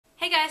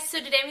guys, so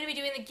today I'm going to be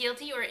doing the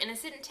guilty or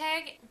innocent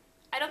tag.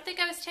 I don't think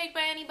I was tagged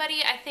by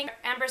anybody. I think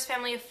Amber's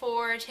family of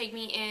 4 tagged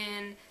me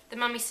in the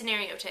mummy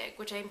scenario tag,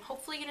 which I'm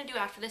hopefully going to do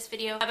after this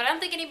video. But I don't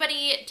think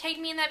anybody tagged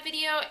me in that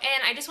video,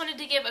 and I just wanted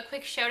to give a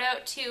quick shout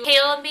out to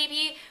Hale and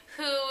Baby,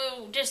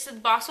 who just did the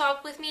box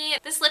swap with me.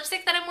 This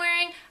lipstick that I'm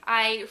wearing,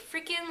 I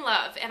freaking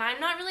love, and I'm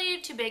not really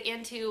too big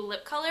into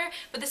lip color,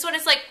 but this one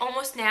is like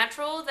almost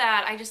natural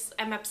that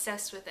I'm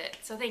obsessed with it,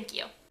 so thank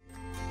you.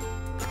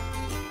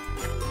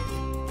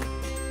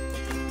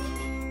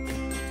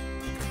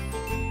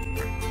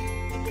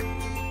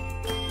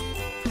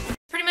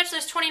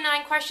 There's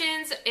 29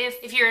 questions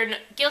if you're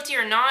guilty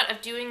or not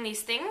of doing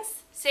these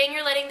things. Saying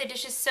you're letting the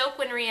dishes soak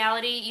when in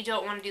reality you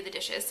don't want to do the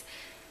dishes.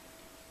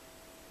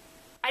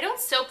 I don't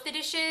soak the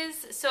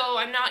dishes, so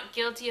I'm not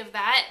guilty of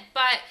that,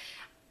 but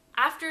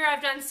after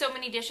I've done so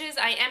many dishes,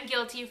 I am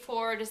guilty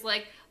for just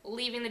like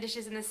leaving the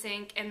dishes in the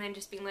sink and then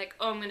just being like,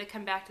 oh, I'm going to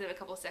come back to them in a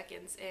couple of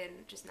seconds and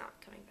just not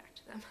coming back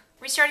to them.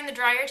 Restarting the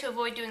dryer to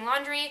avoid doing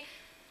laundry.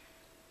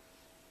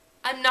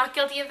 I'm not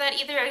guilty of that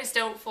either. I just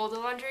don't fold the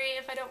laundry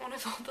if I don't want to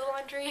fold the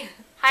laundry.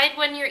 Hide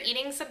when you're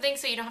eating something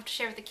so you don't have to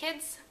share with the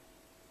kids.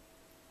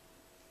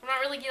 I'm not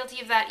really guilty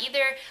of that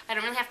either. I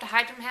don't really have to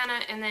hide from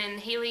Hannah. And then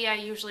Haley, I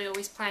usually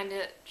always plan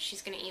to,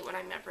 she's going to eat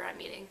whenever I'm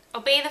eating.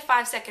 Obey the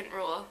 5-second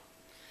rule.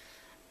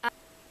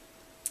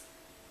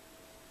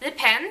 It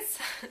depends.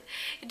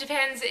 It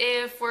depends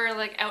if we're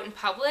like out in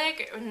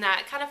public in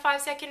that kind of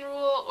 5-second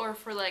rule, or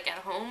if we're like at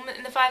home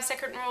in the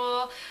 5-second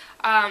rule,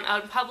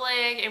 out in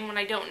public and when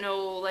I don't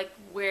know like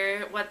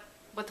what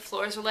the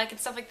floors are like and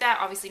stuff like that.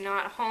 Obviously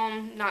not at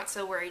home, not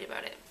so worried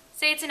about it.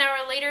 Say it's an hour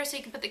later so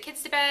you can put the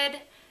kids to bed.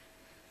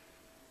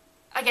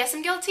 I guess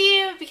I'm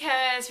guilty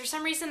because for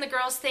some reason the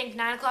girls think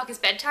 9 o'clock is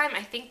bedtime.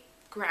 I think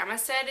Grandma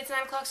said it's 9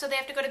 o'clock so they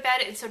have to go to bed,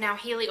 and so now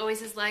Haley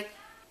always is like,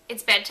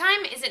 it's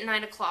bedtime? Is it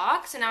 9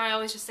 o'clock? So now I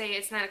always just say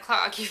it's 9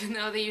 o'clock even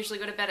though they usually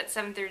go to bed at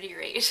 7:30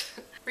 or 8.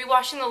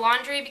 Rewashing the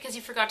laundry because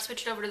you forgot to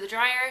switch it over to the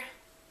dryer.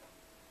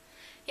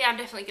 Yeah, I'm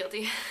definitely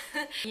guilty.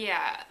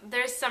 Yeah,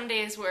 there's some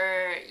days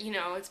where, you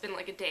know, it's been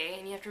like a day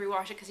and you have to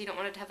rewash it because you don't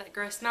want it to have that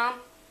gross smell.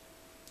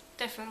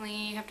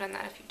 Definitely have done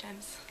that a few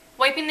times.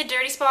 Wiping the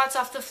dirty spots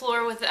off the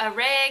floor with a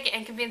rag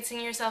and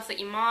convincing yourself that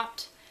you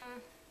mopped.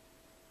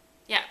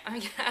 Yeah,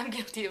 I'm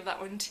guilty of that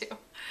one too.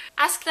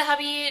 Ask the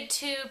hubby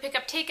to pick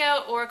up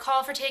takeout or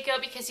call for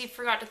takeout because you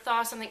forgot to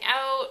thaw something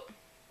out.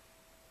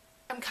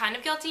 I'm kind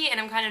of guilty and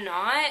I'm kind of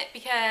not,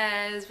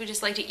 because we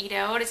just like to eat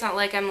out. It's not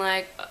like I'm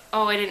like,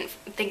 oh, I didn't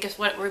think of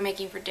what we're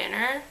making for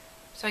dinner,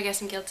 so I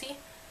guess I'm guilty.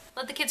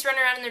 Let the kids run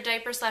around in their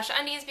diapers /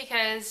 undies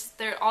because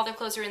all their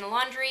clothes are in the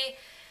laundry.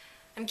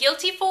 I'm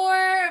guilty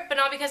for, but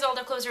not because all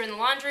their clothes are in the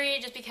laundry,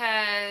 just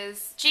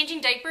because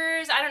changing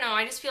diapers, I don't know,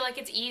 I just feel like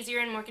it's easier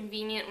and more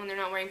convenient when they're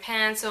not wearing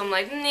pants, so I'm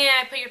like,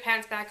 nah, put your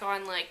pants back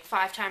on like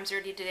 5 times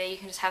already today, you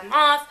can just have them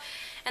off.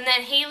 And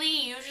then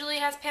Haley usually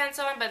has pants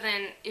on, but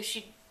then if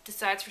she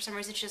decides for some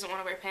reason she doesn't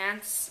want to wear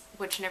pants,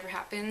 which never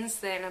happens,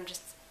 then I'm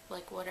just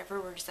like,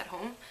 whatever, we're just at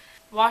home.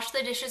 Wash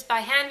the dishes by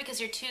hand because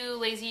you're too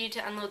lazy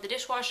to unload the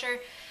dishwasher.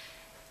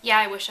 Yeah,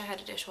 I wish I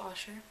had a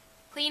dishwasher.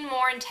 Clean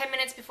more in 10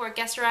 minutes before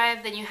guests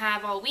arrive than you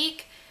have all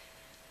week.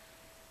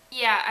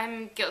 Yeah,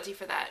 I'm guilty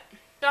for that.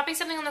 Dropping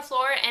something on the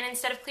floor and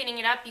instead of cleaning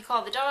it up, you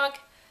call the dog.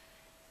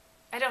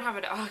 I don't have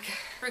a dog.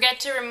 Forget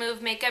to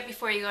remove makeup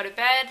before you go to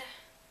bed.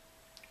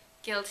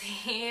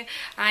 Guilty.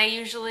 I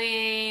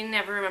usually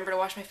never remember to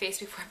wash my face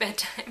before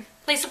bedtime.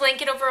 Place a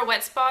blanket over a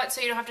wet spot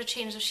so you don't have to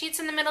change the sheets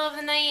in the middle of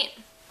the night.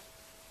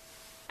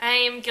 I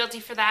am guilty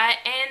for that.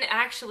 And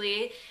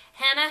actually,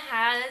 Hannah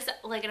has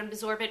like an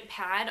absorbent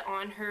pad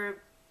on her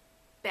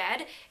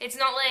bed. It's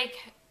not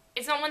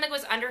one that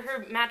goes under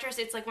her mattress,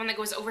 it's like one that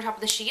goes over top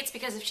of the sheets,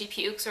 because if she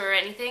pukes or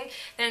anything,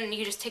 then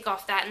you just take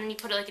off that and then you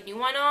put like a new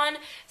one on.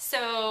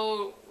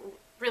 So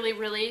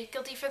really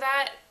guilty for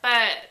that,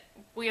 but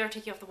we are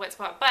taking off the wet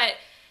spot. But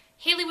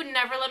Haley would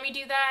never let me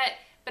do that.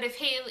 But if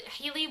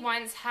Haley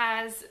once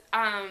has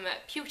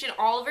puked in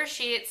all of her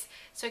sheets,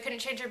 so I couldn't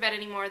change her bed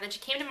anymore, then she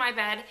came to my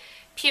bed,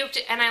 puked,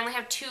 and I only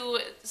have 2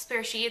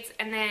 spare sheets,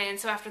 and then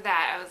so after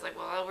that I was like,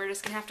 well, we're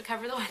just gonna have to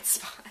cover the wet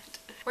spot.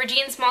 Wear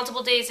jeans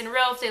multiple days in a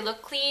row if they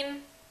look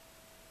clean.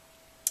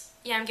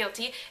 Yeah, I'm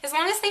guilty. As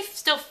long as they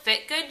still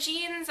fit good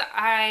jeans,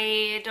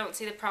 I don't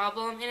see the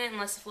problem in it,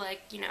 unless if,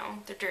 like, you know,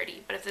 they're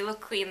dirty. But if they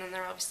look clean, then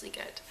they're obviously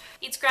good.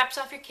 Eat scraps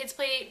off your kids'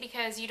 plate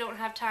because you don't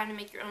have time to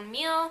make your own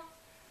meal.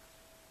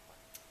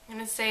 I'm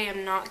gonna say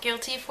I'm not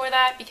guilty for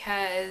that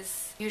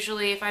because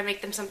usually if I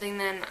make them something,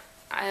 then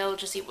I'll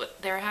just eat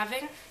what they're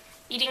having.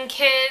 Eating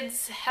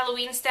kids'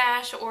 Halloween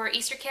stash or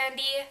Easter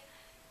candy.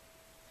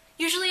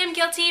 Usually I'm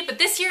guilty, but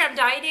this year I'm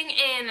dieting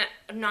and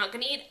I'm not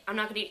gonna eat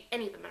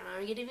any of them. I'm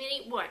not gonna even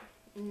eat one.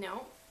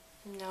 No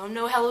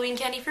Halloween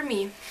candy for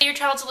me. Your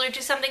child's allergic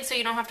to something so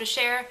you don't have to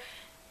share.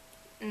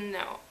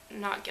 No,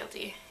 not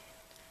guilty.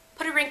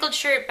 Put a wrinkled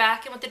shirt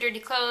back in with the dirty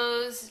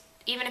clothes,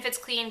 even if it's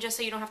clean, just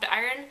so you don't have to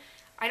iron.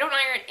 I don't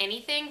iron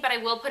anything, but I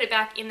will put it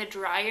back in the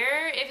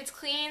dryer if it's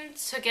clean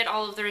to get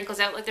all of the wrinkles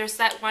out. Like there's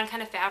that one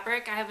kind of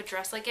fabric, I have a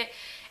dress like it,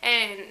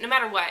 and no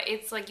matter what,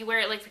 it's like you wear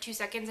it like for 2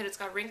 seconds and it's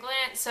got a wrinkle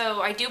in it.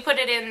 So I do put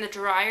it in the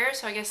dryer,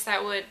 so I guess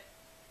that would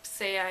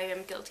say I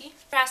am guilty.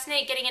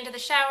 Procrastinate getting into the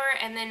shower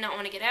and then not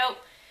want to get out.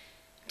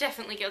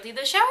 Definitely guilty.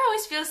 The shower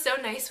always feels so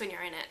nice when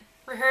you're in it.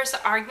 Rehearse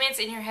arguments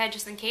in your head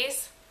just in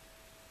case.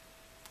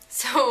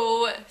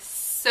 So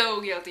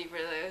guilty for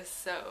this.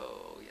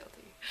 So guilty.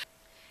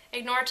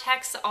 Ignore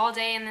texts all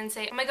day and then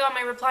say, oh my god,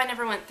 my reply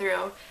never went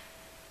through.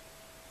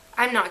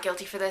 I'm not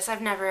guilty for this.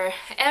 I've never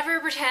ever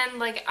pretend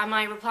like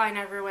my reply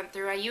never went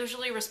through. I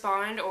usually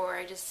respond or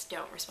I just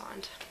don't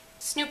respond.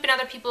 Snoop in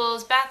other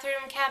people's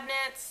bathroom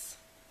cabinets.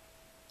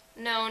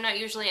 No, not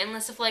usually,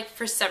 unless if like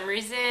for some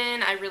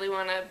reason I really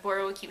want to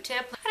borrow a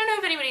Q-tip. I don't know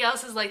if anybody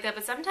else is like that,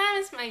 but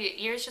sometimes my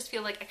ears just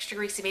feel like extra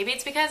greasy. Maybe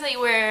it's because I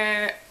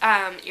wear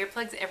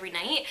earplugs every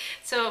night,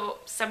 so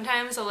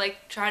sometimes I'll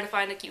like try to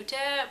find a Q-tip,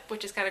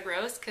 which is kind of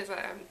gross because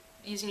I'm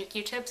using a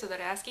Q-tip so they're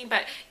asking,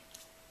 but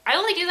I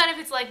only do that if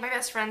it's like my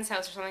best friend's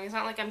house or something. It's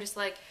not like I'm just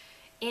like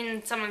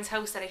in someone's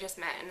house that I just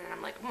met and then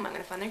I'm like, I'm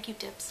gonna find their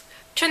Q-tips.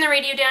 Turn the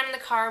radio down in the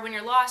car when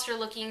you're lost or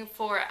looking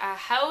for a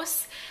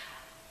house.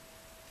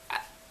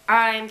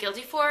 I'm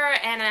guilty for,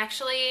 and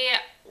actually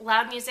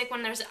loud music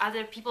when there's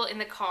other people in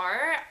the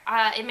car,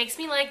 it makes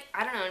me like,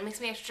 I don't know, it makes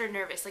me extra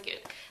nervous.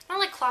 Like, not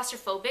like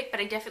claustrophobic,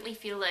 but I definitely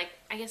feel like,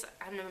 I guess,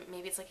 I don't know,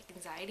 maybe it's like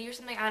anxiety or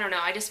something, I don't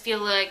know. I just feel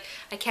like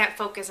I can't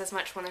focus as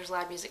much when there's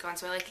loud music on,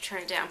 so I like to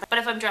turn it down. But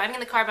if I'm driving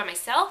in the car by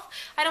myself,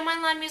 I don't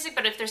mind loud music,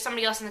 but if there's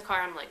somebody else in the car,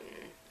 I'm like,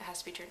 it has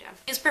to be turned down.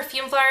 Use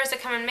perfume flyers that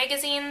come in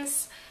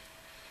magazines.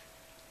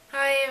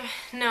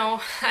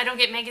 No, I don't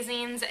get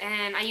magazines,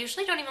 and I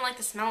usually don't even like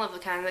the smell of the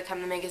kind that come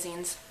in the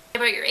magazines.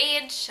 About your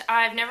age,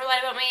 I've never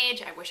lied about my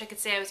age. I wish I could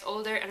say I was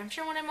older, and I'm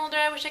sure when I'm older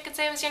I wish I could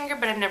say I was younger,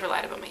 but I've never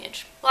lied about my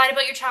age. Lied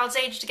about your child's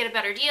age to get a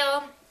better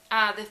deal.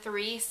 The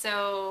 3,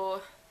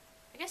 so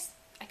I guess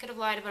I could have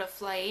lied about a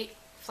flight.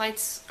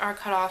 Flights are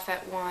cut off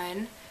at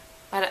 1,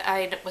 but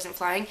I wasn't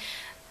flying.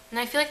 And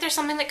I feel like there's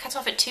something that cuts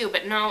off at 2,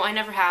 but no, I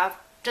never have.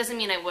 Doesn't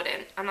mean I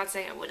wouldn't. I'm not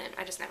saying I wouldn't,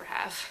 I just never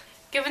have.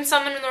 Given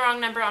someone the wrong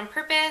number on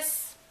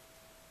purpose.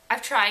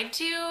 I've tried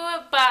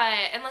to,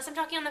 but unless I'm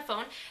talking on the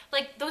phone,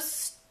 like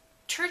those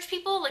church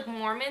people, like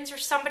Mormons or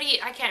somebody,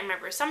 I can't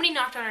remember, somebody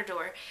knocked on our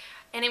door,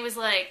 and it was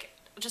like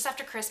just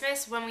after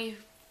Christmas when we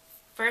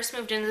first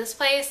moved into this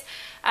place,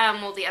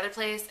 well, the other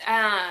place,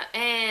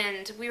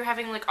 and we were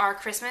having like our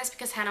Christmas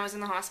because Hannah was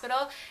in the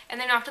hospital, and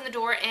they knocked on the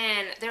door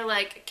and they're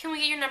like, can we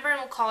get your number and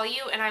we'll call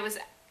you? And I was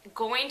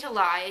going to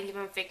lie and give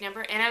him a fake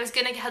number, and I was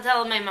gonna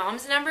tell him my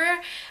mom's number,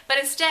 but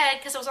instead,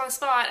 because I was on the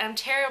spot, I'm a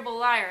terrible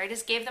liar, I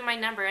just gave them my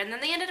number, and then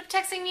they ended up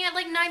texting me at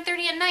like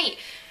 9:30 at night.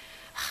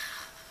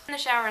 In the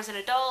shower as an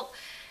adult,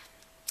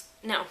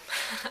 no,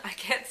 I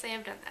can't say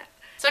I've done that.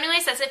 So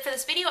anyways, that's it for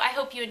this video. I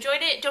hope you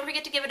enjoyed it. Don't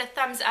forget to give it a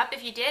thumbs up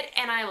if you did,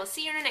 and I will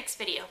see you in the next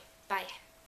video. Bye.